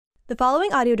The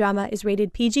following audio drama is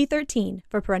rated PG-13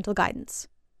 for parental guidance.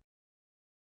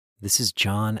 This is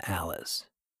John Alice.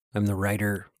 I'm the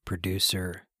writer,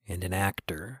 producer, and an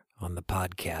actor on the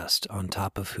podcast On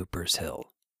Top of Hooper's Hill.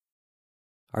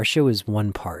 Our show is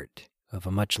one part of a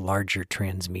much larger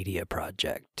transmedia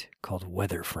project called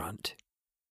Weatherfront.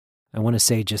 I want to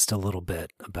say just a little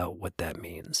bit about what that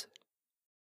means.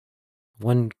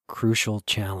 One crucial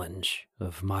challenge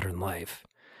of modern life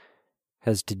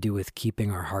has to do with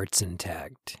keeping our hearts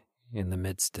intact in the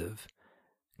midst of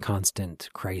constant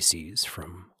crises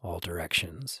from all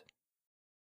directions.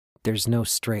 There's no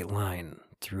straight line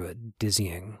through a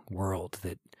dizzying world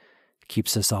that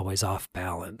keeps us always off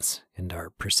balance and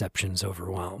our perceptions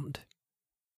overwhelmed.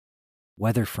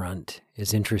 Weatherfront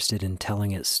is interested in telling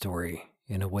its story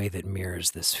in a way that mirrors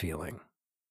this feeling.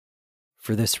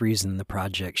 For this reason, the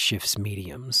project shifts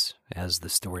mediums as the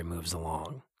story moves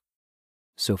along.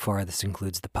 So far, this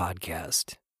includes the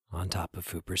podcast, On Top of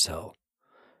Hooper's Hill,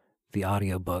 the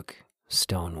audiobook,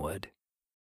 Stonewood,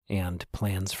 and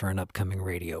plans for an upcoming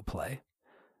radio play,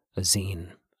 a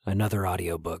zine, another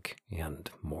audiobook, and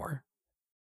more.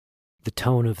 The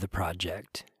tone of the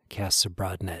project casts a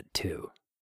broad net, too.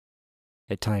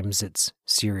 At times it's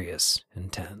serious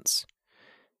and tense,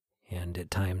 and at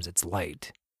times it's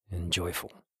light and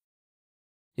joyful.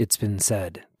 It's been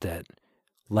said that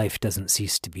life doesn't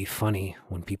cease to be funny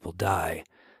when people die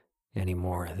any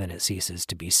more than it ceases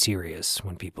to be serious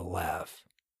when people laugh.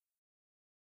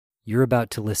 You're about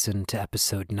to listen to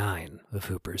episode 9 of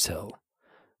Hooper's Hill,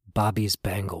 Bobby's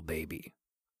Bangle Baby.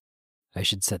 I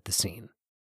should set the scene.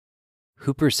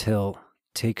 Hooper's Hill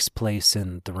takes place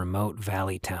in the remote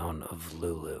valley town of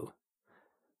Lulu,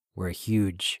 where a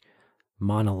huge,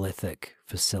 monolithic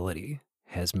facility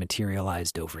has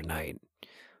materialized overnight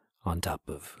on top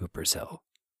of Hooper's Hill.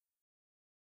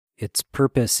 Its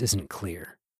purpose isn't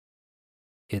clear.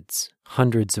 Its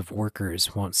hundreds of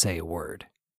workers won't say a word,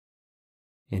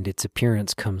 and its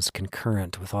appearance comes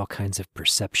concurrent with all kinds of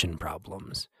perception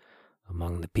problems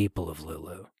among the people of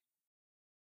Lulu.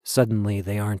 Suddenly,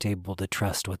 they aren't able to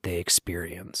trust what they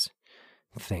experience,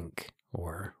 think,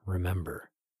 or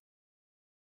remember.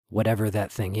 Whatever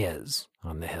that thing is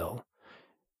on the hill,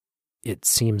 it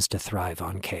seems to thrive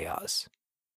on chaos.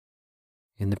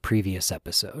 In the previous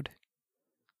episode,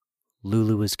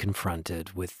 Lulu is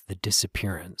confronted with the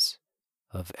disappearance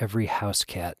of every house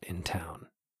cat in town.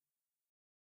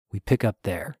 We pick up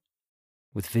there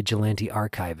with vigilante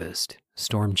archivist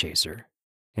Stormchaser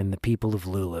and the people of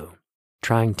Lulu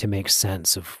trying to make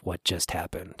sense of what just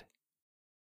happened.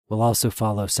 We'll also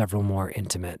follow several more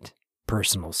intimate,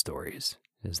 personal stories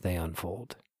as they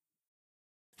unfold.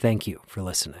 Thank you for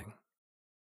listening.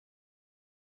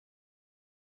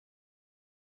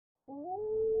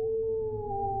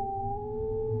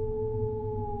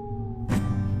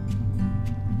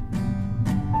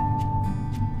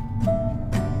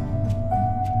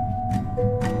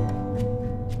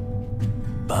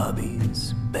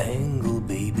 Bobby's Bangle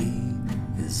Baby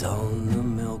is on the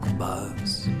milk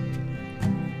box.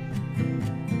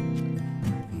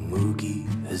 Moogie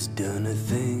has done a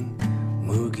thing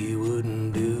Moogie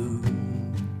wouldn't do.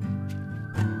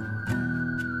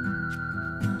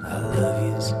 I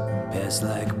love yous pass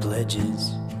like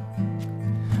pledges.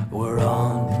 We're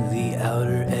on the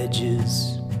outer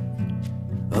edges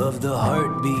of the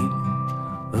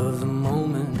heartbeat of the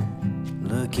moment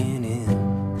looking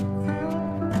in.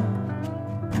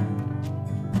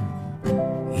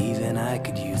 I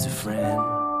could use a friend.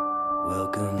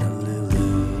 Welcome to Lulu.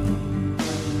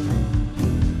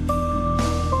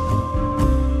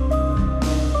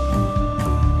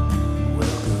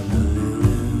 Welcome to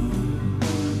Lulu.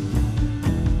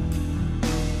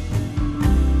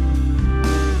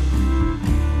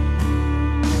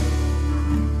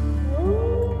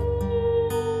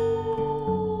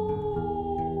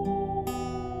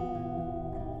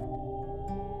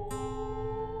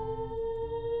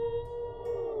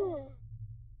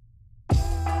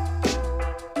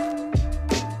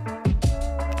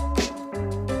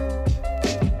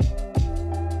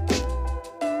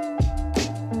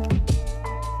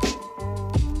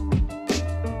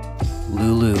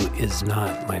 Lulu is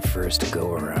not my first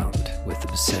go-around with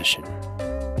obsession.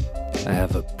 I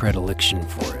have a predilection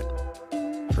for it,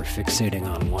 for fixating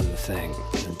on one thing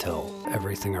until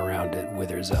everything around it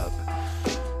withers up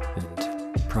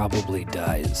and probably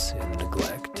dies in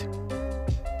neglect.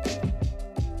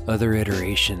 Other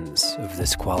iterations of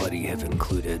this quality have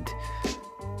included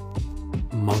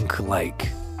monk-like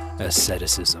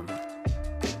asceticism,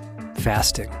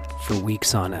 fasting for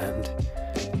weeks on end,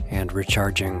 and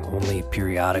recharging only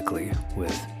periodically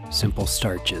with simple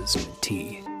starches and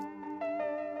tea.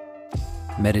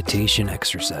 Meditation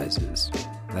exercises,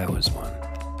 that was one.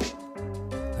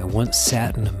 I once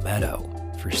sat in a meadow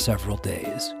for several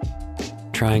days,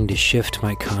 trying to shift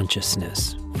my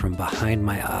consciousness from behind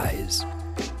my eyes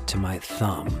to my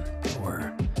thumb,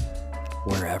 or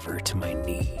wherever to my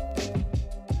knee,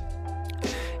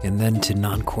 and then to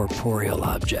non-corporeal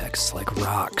objects like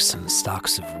rocks and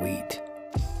stalks of wheat.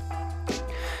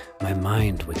 My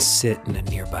mind would sit in a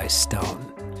nearby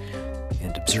stone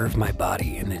and observe my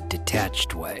body in a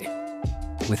detached way,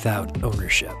 without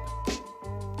ownership.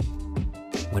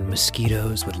 When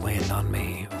mosquitoes would land on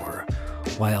me or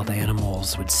wild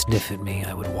animals would sniff at me,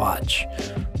 I would watch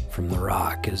from the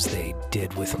rock as they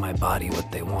did with my body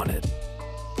what they wanted.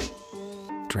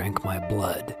 Drank my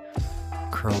blood,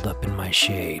 curled up in my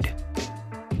shade,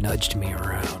 nudged me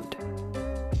around.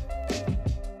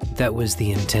 That was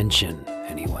the intention,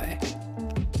 anyway.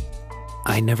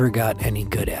 I never got any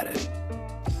good at it.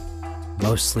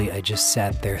 Mostly I just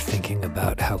sat there thinking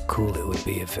about how cool it would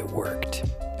be if it worked.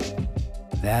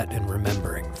 That and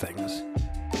remembering things,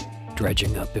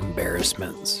 dredging up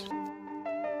embarrassments,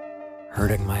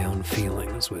 hurting my own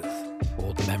feelings with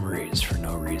old memories for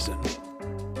no reason.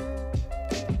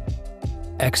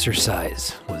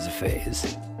 Exercise was a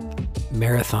phase,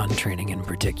 marathon training in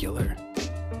particular,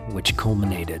 which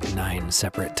culminated 9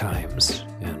 separate times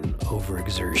in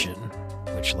overexertion,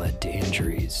 which led to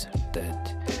injuries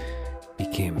that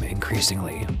became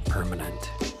increasingly permanent,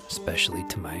 especially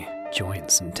to my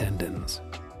joints and tendons.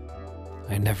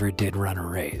 I never did run a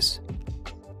race.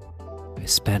 I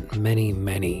spent many,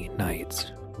 many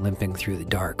nights limping through the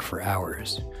dark for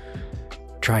hours,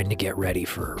 trying to get ready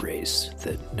for a race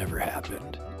that never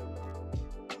happened.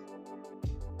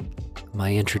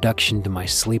 My introduction to my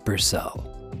sleeper cell,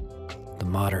 the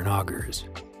modern augurs,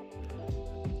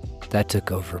 that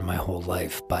took over my whole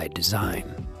life by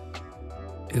design.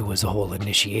 It was a whole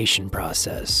initiation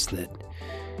process that,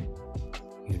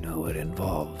 it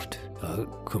involved a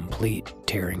complete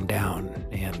tearing down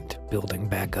and building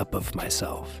back up of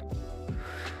myself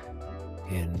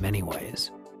in many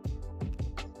ways.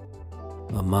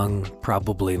 Among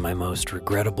probably my most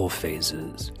regrettable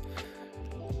phases,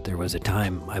 there was a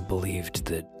time I believed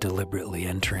that deliberately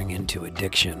entering into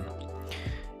addiction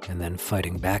and then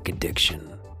fighting back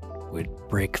addiction would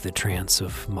break the trance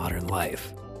of modern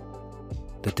life,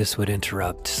 that this would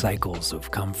interrupt cycles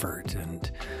of comfort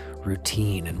and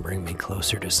routine and bring me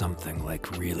closer to something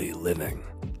like really living.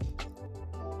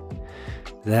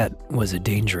 That was a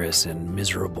dangerous and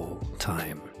miserable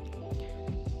time,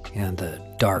 and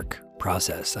a dark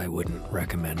process I wouldn't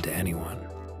recommend to anyone.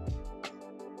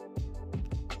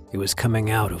 It was coming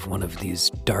out of one of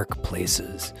these dark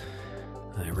places.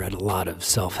 I read a lot of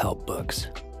self-help books.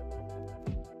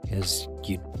 As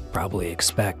you'd probably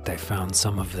expect, I found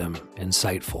some of them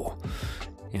insightful,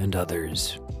 and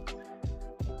others,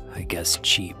 I guess,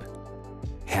 cheap,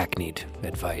 hackneyed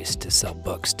advice to sell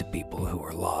books to people who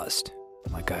are lost,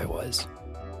 like I was.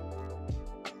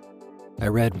 I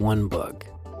read one book,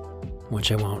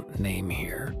 which I won't name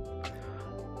here.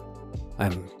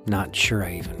 I'm not sure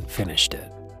I even finished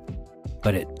it,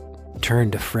 but it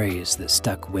turned a phrase that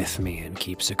stuck with me and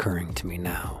keeps occurring to me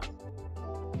now.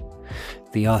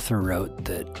 The author wrote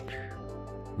that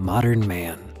modern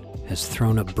man has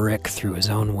thrown a brick through his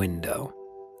own window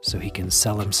so he can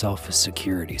sell himself a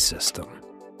security system,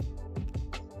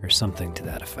 or something to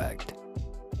that effect.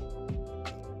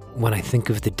 When I think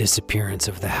of the disappearance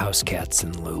of the house cats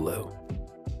in Lulu,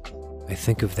 I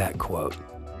think of that quote.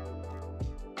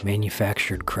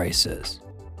 Manufactured crisis.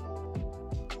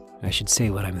 I should say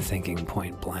what I'm thinking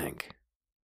point blank.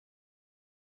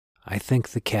 I think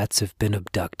the cats have been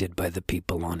abducted by the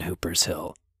people on Hooper's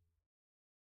Hill.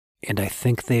 And I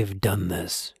think they've done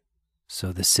this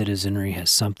so the citizenry has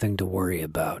something to worry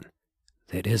about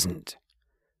that isn't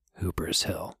Hooper's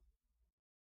Hill.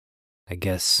 I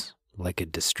guess like a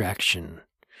distraction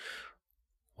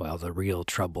while the real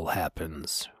trouble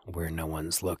happens where no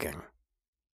one's looking.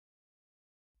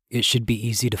 It should be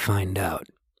easy to find out,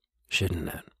 shouldn't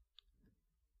it?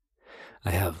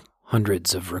 I have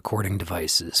hundreds of recording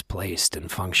devices placed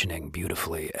and functioning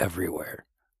beautifully everywhere.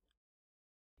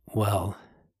 Well,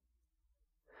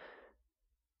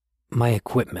 my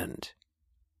equipment,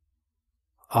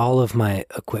 all of my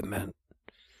equipment,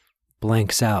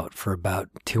 blanks out for about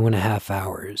 2.5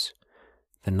 hours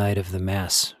the night of the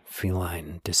mass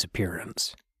feline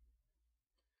disappearance.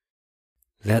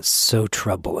 That's so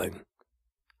troubling.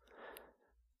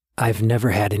 I've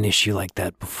never had an issue like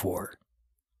that before.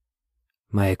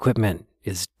 My equipment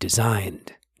is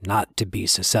designed not to be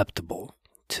susceptible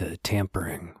to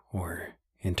tampering or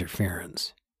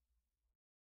interference.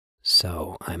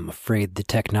 So I'm afraid the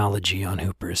technology on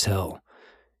Hooper's Hill,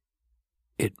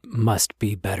 it must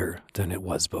be better than it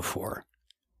was before.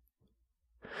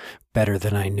 Better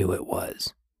than I knew it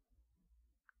was.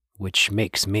 Which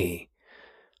makes me,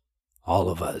 all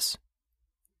of us,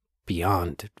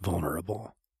 beyond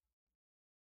vulnerable.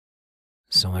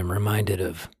 So I'm reminded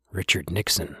of Richard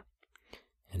Nixon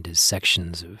and his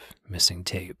sections of missing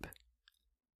tape.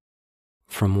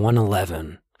 From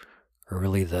 1:11,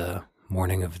 early the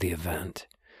morning of the event,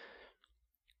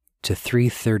 to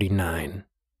 3:39,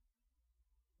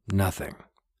 nothing.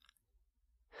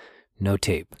 No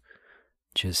tape,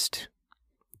 just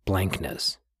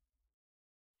blankness.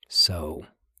 So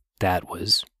that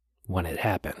was when it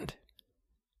happened.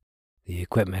 The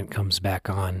equipment comes back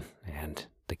on, and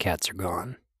the cats are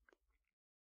gone.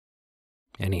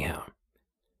 Anyhow,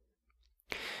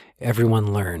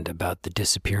 everyone learned about the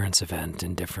disappearance event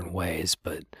in different ways,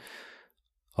 but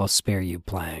I'll spare you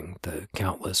playing the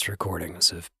countless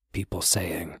recordings of people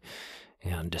saying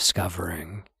and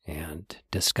discovering and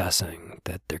discussing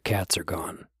that their cats are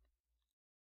gone.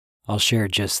 I'll share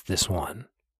just this one.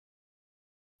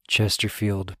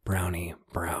 Chesterfield Brownie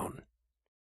Brown.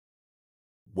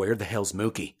 Where the hell's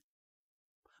Mookie?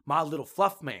 My little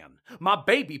fluff man, my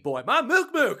baby boy, my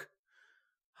Mook Mook.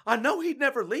 I know he'd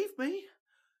never leave me.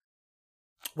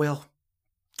 Well,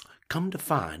 come to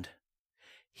find,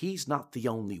 he's not the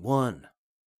only one.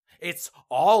 It's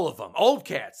all of them, old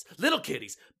cats, little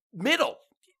kitties, middle,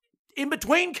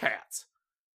 in-between cats.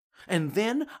 And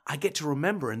then I get to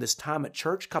remember in this time at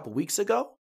church a couple weeks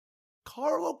ago,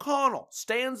 Carl O'Connell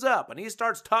stands up and he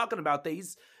starts talking about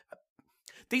these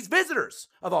visitors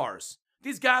of ours,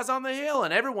 these guys on the hill,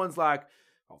 and everyone's like,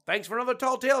 "Oh, thanks for another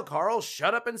tall tale, Carl.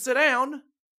 Shut up and sit down."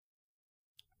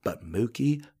 But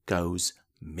Mookie goes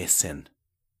missing.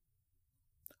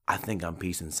 I think I'm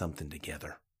piecing something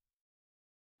together.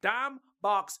 Dime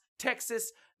Box,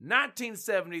 Texas,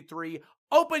 1973.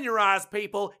 Open your eyes,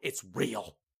 people. It's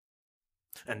real.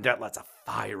 And that lights a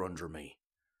fire under me.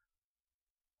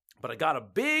 But I got a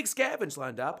big scavenge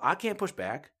lined up. I can't push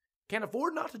back. Can't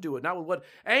afford not to do it. Not with what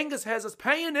Angus has us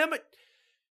paying him.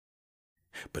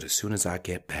 But as soon as I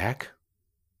get back,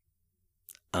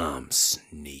 I'm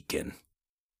sneaking.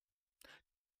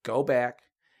 Go back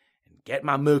and get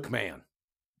my Mook Man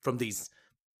from these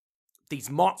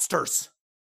monsters.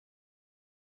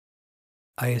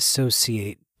 I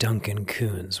associate Duncan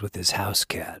Coons with his house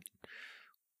cat.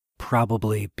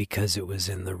 Probably because it was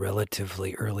in the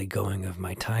relatively early going of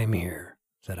my time here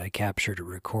that I captured a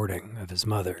recording of his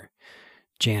mother,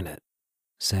 Janet,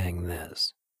 saying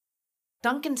this.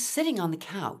 Duncan's sitting on the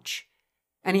couch,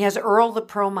 and he has Earl the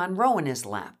Pearl Monroe in his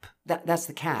lap. That's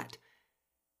the cat.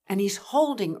 And he's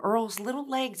holding Earl's little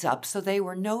legs up so they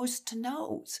were nose to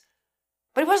nose.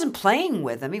 But he wasn't playing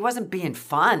with him. He wasn't being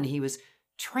fun. He was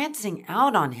trancing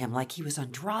out on him like he was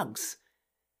on drugs,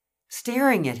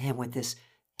 staring at him with this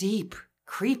deep,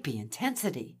 creepy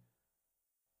intensity.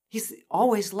 He's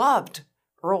always loved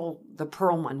Earl the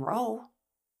Pearl Monroe.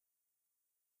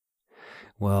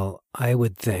 Well, I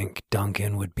would think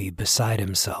Duncan would be beside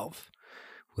himself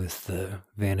with the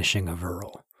vanishing of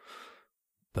Earl.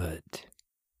 But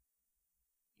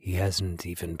he hasn't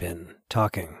even been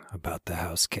talking about the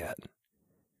house cat.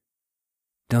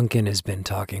 Duncan has been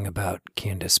talking about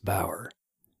Candace Bauer,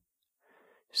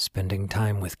 spending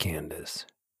time with Candace,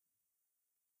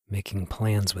 making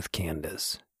plans with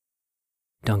Candace.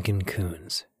 Duncan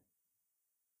Coons.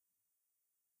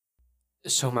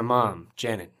 So my mom,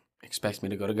 Janet, expects me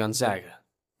to go to Gonzaga.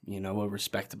 You know, a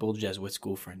respectable Jesuit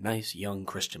school for a nice young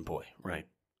Christian boy, right?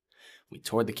 We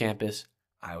toured the campus,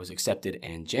 I was accepted,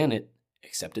 and Janet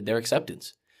accepted their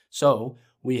acceptance. So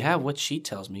we have what she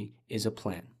tells me is a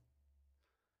plan.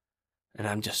 And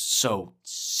I'm just so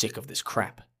sick of this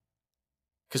crap.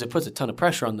 Because it puts a ton of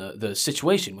pressure on the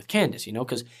situation with Candace, you know,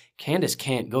 because Candace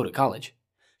can't go to college.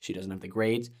 She doesn't have the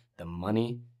grades, the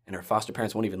money, and her foster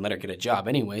parents won't even let her get a job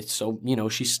anyway, so, you know,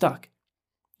 she's stuck.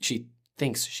 She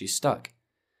thinks she's stuck.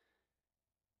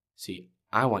 See,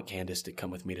 I want Candace to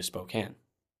come with me to Spokane.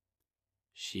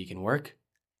 She can work,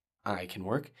 I can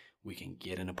work, we can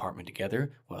get an apartment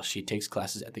together while she takes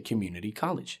classes at the community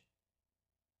college.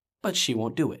 But she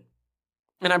won't do it.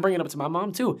 And I bring it up to my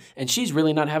mom too, and she's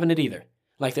really not having it either.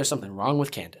 Like there's something wrong with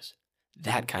Candace.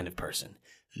 That kind of person.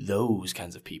 Those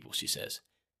kinds of people, she says.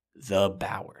 The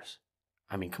Bauers.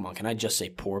 I mean, come on, can I just say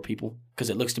poor people? Because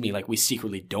it looks to me like we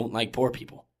secretly don't like poor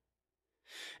people.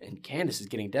 And Candace is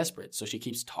getting desperate, so she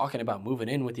keeps talking about moving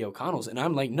in with the O'Connells, and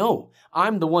I'm like, no,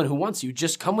 I'm the one who wants you,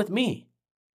 just come with me.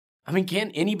 I mean,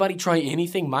 can't anybody try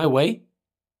anything my way?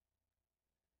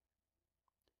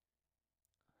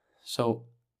 So,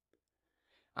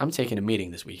 I'm taking a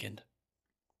meeting this weekend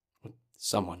with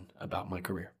someone about my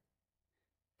career,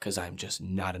 because I'm just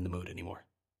not in the mood anymore.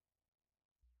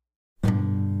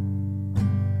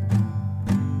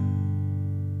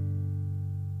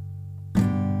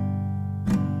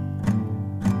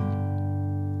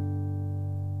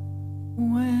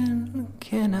 When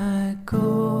can I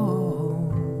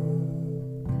go?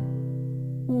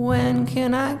 When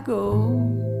can I go?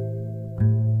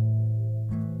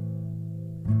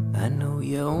 I know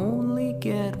you only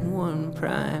get one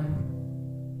prime.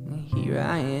 Here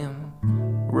I am,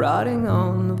 rotting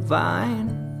on the vine.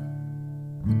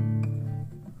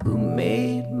 Who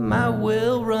made my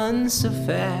will run so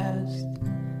fast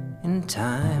and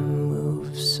time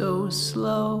moves so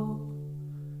slow?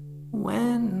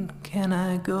 When can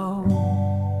I go?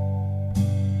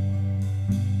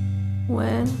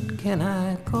 When can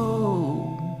I go?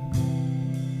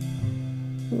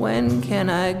 When can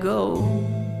I go?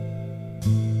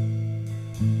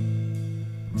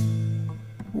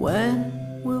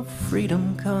 When will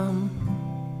freedom come?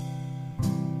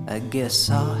 I guess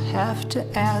I'll have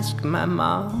to ask my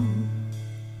mom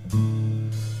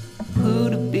who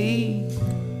to be,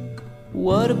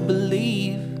 what to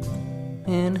believe,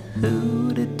 and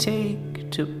who to take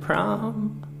to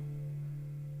prom.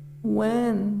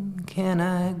 When can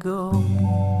I go?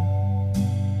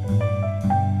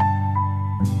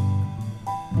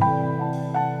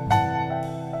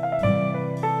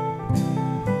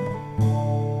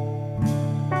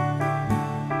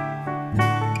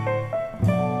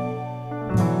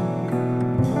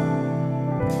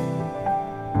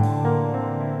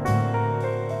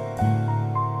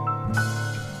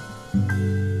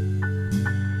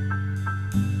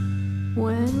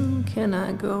 When can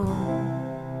I go?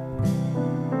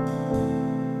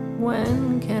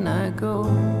 When can I go?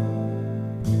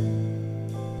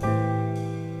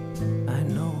 I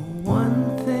know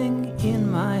one thing in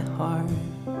my heart,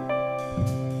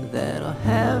 that'll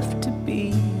have to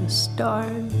be a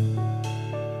start.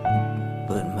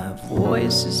 But my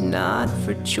voice is not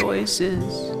for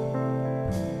choices,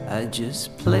 I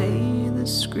just play the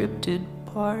scripted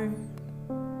part.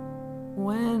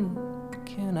 When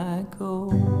can I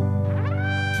go?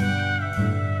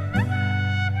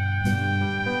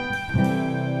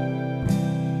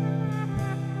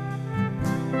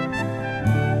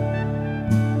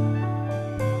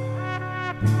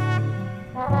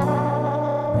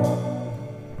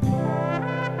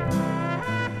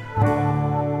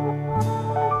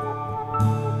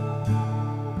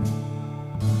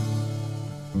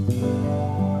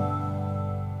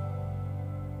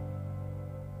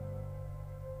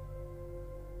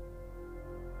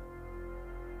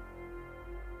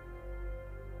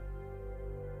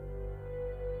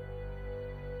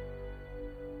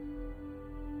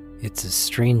 It's a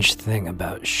strange thing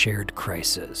about shared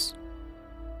crisis.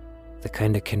 The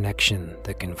kind of connection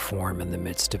that can form in the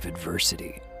midst of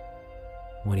adversity,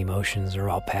 when emotions are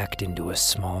all packed into a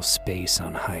small space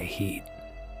on high heat,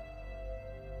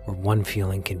 where one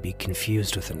feeling can be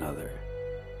confused with another.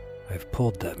 I've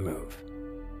pulled that move.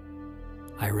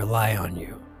 I rely on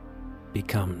you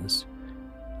becomes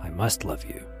I must love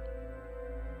you,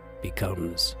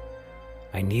 becomes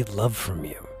I need love from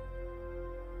you,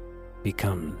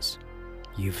 becomes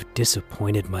you've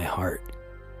disappointed my heart,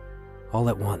 all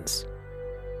at once,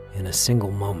 in a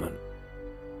single moment.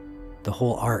 The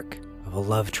whole arc of a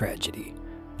love tragedy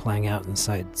playing out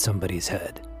inside somebody's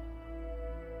head.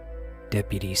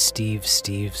 Deputy Steve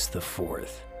Steves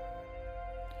IV.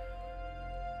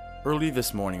 Early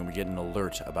this morning, we get an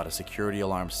alert about a security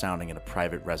alarm sounding in a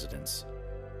private residence.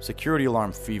 Security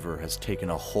alarm fever has taken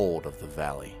a hold of the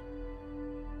valley.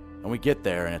 And we get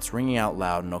there, and it's ringing out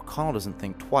loud, and O'Connell doesn't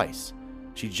think twice.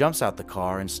 She jumps out the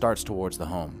car and starts towards the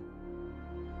home.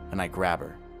 And I grab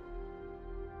her.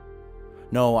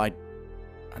 No, I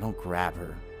don't grab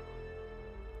her.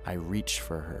 I reach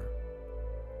for her.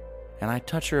 And I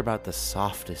touch her about the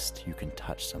softest you can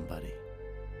touch somebody.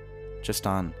 Just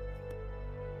on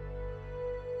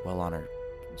her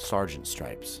sergeant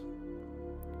stripes.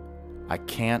 I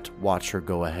can't watch her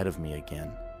go ahead of me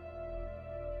again.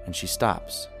 And she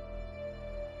stops.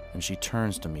 And she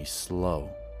turns to me slow.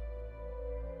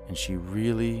 And she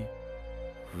really,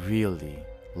 really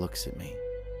looks at me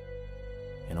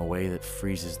in a way that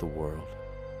freezes the world.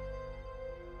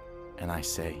 And I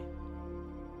say,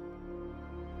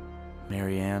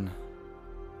 Marianne,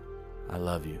 I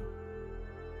love you.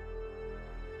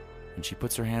 And she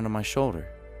puts her hand on my shoulder.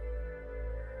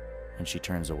 And she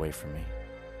turns away from me.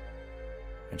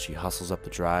 And she hustles up the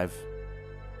drive,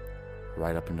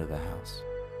 right up into the house.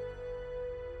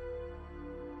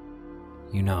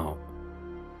 You know,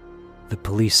 the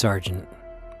police sergeant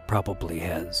probably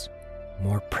has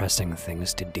more pressing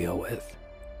things to deal with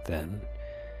than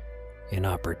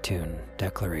inopportune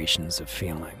declarations of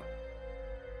feeling.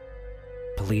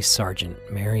 Police Sergeant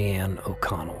Mary Ann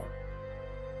O'Connell.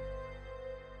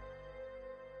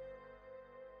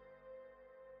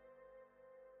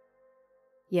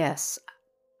 Yes,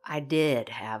 I did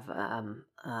have an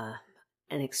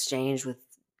exchange with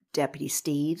Deputy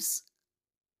Steves.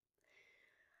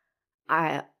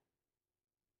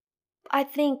 I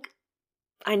think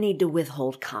I need to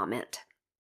withhold comment.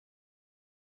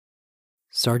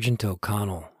 Sergeant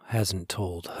O'Connell hasn't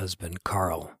told husband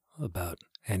Carl about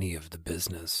any of the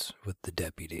business with the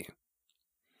deputy.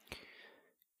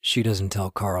 She doesn't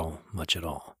tell Carl much at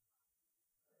all.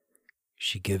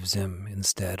 She gives him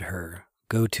instead her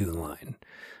go-to line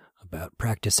about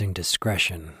practicing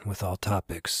discretion with all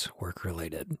topics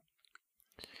work-related.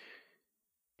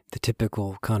 The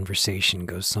typical conversation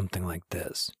goes something like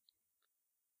this.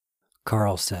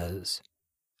 Carl says,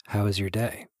 "How was your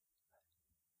day?"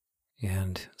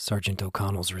 And Sergeant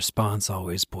O'Connell's response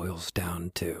always boils down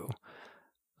to,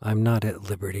 "I'm not at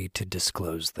liberty to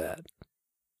disclose that."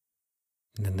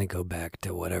 And then they go back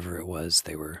to whatever it was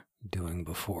they were doing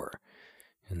before,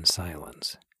 in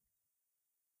silence.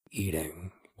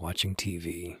 Eating, watching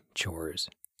TV, chores.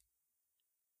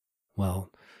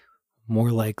 Well,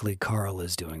 more likely Carl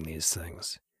is doing these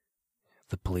things.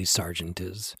 The police sergeant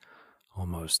is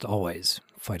almost always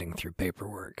fighting through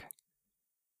paperwork.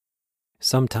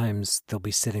 Sometimes they'll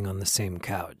be sitting on the same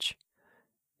couch,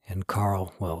 and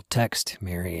Carl will text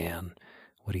Mary Ann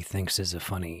what he thinks is a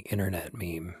funny internet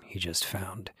meme he just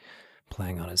found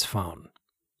playing on his phone.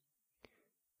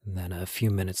 And then a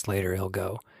few minutes later he'll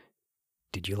go,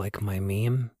 "Did you like my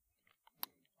meme?"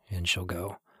 And she'll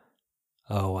go,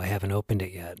 "Oh, I haven't opened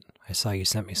it yet. I saw you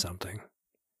sent me something."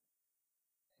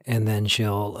 And then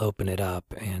she'll open it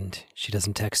up and she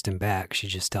doesn't text him back. She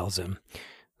just tells him,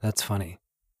 "That's funny."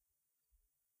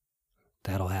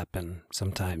 That'll happen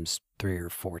sometimes 3 or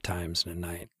 4 times in a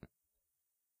night.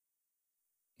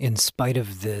 In spite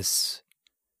of this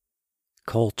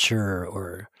culture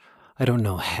or, I don't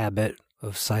know, habit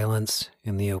of silence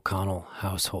in the O'Connell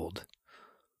household,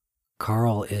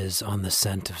 Carl is on the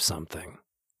scent of something.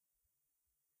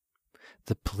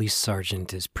 The police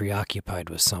sergeant is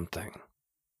preoccupied with something.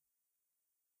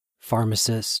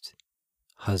 Pharmacist,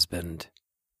 husband,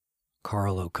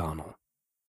 Carl O'Connell.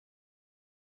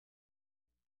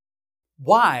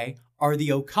 Why are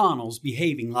the O'Connells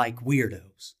behaving like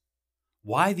weirdos?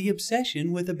 Why the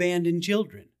obsession with abandoned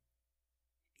children?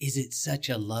 Is it such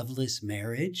a loveless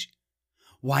marriage?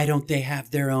 Why don't they have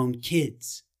their own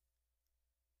kids?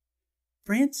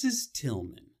 Frances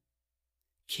Tillman,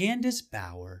 Candace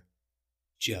Bauer,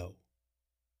 Joe.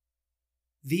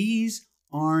 These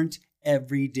aren't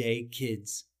everyday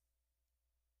kids.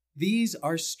 These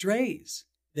are strays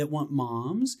that want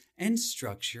moms and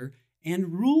structure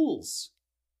and rules.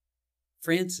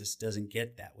 Frances doesn't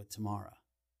get that with Tamara.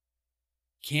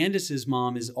 Candace's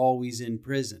mom is always in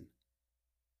prison.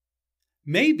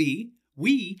 Maybe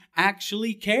we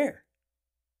actually care.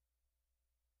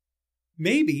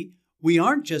 Maybe we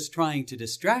aren't just trying to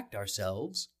distract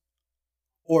ourselves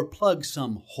or plug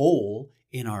some hole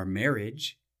in our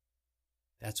marriage.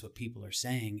 That's what people are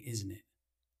saying, isn't it?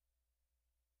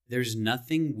 There's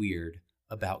nothing weird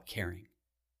about caring.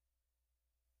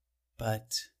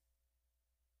 But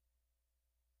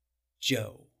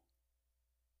Joe.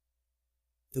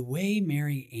 The way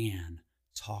Mary Ann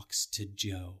talks to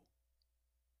Joe,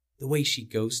 the way she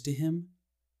goes to him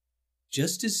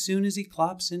just as soon as he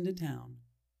clops into town.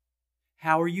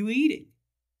 "How are you eating?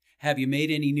 Have you made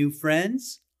any new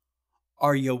friends?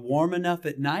 Are you warm enough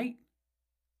at night?"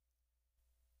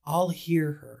 I'll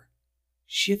hear her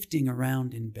shifting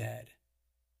around in bed,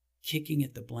 kicking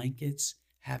at the blankets,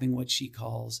 having what she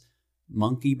calls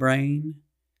monkey brain,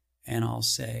 and I'll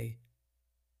say,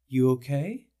 "You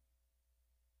okay?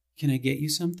 Can I get you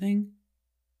something?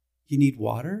 You need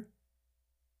water?"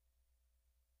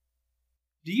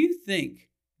 Do you think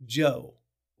Joe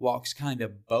walks kind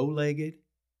of bow-legged?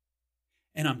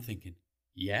 And I'm thinking,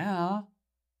 yeah,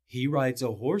 he rides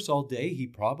a horse all day, he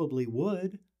probably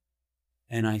would.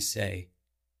 And I say,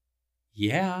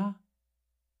 yeah.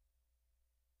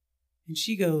 And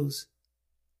she goes,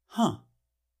 huh.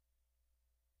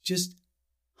 Just,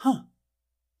 huh.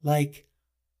 Like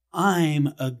I'm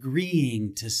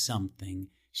agreeing to something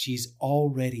she's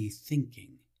already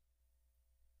thinking.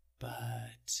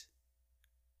 But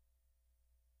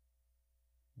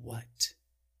what?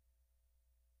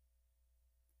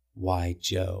 Why,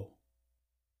 Joe?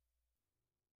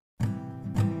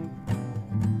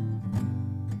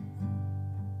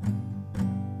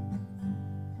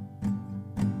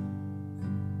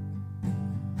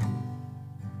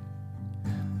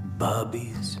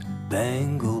 Bobby's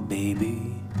bangle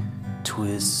baby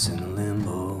twists in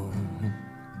limbo.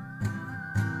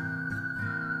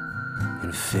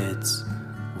 In fits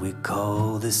we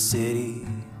call the city,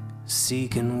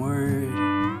 seeking word.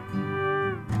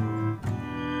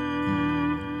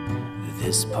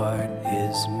 This part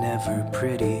is never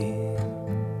pretty.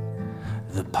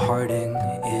 The parting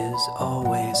is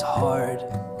always hard.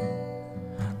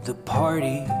 The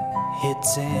party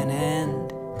hits an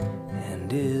end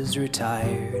and is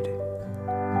retired.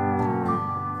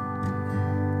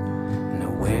 Now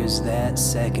where's that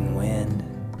second wind?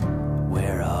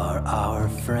 Where are our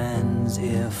friends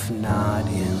if not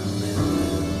in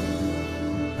Lillard?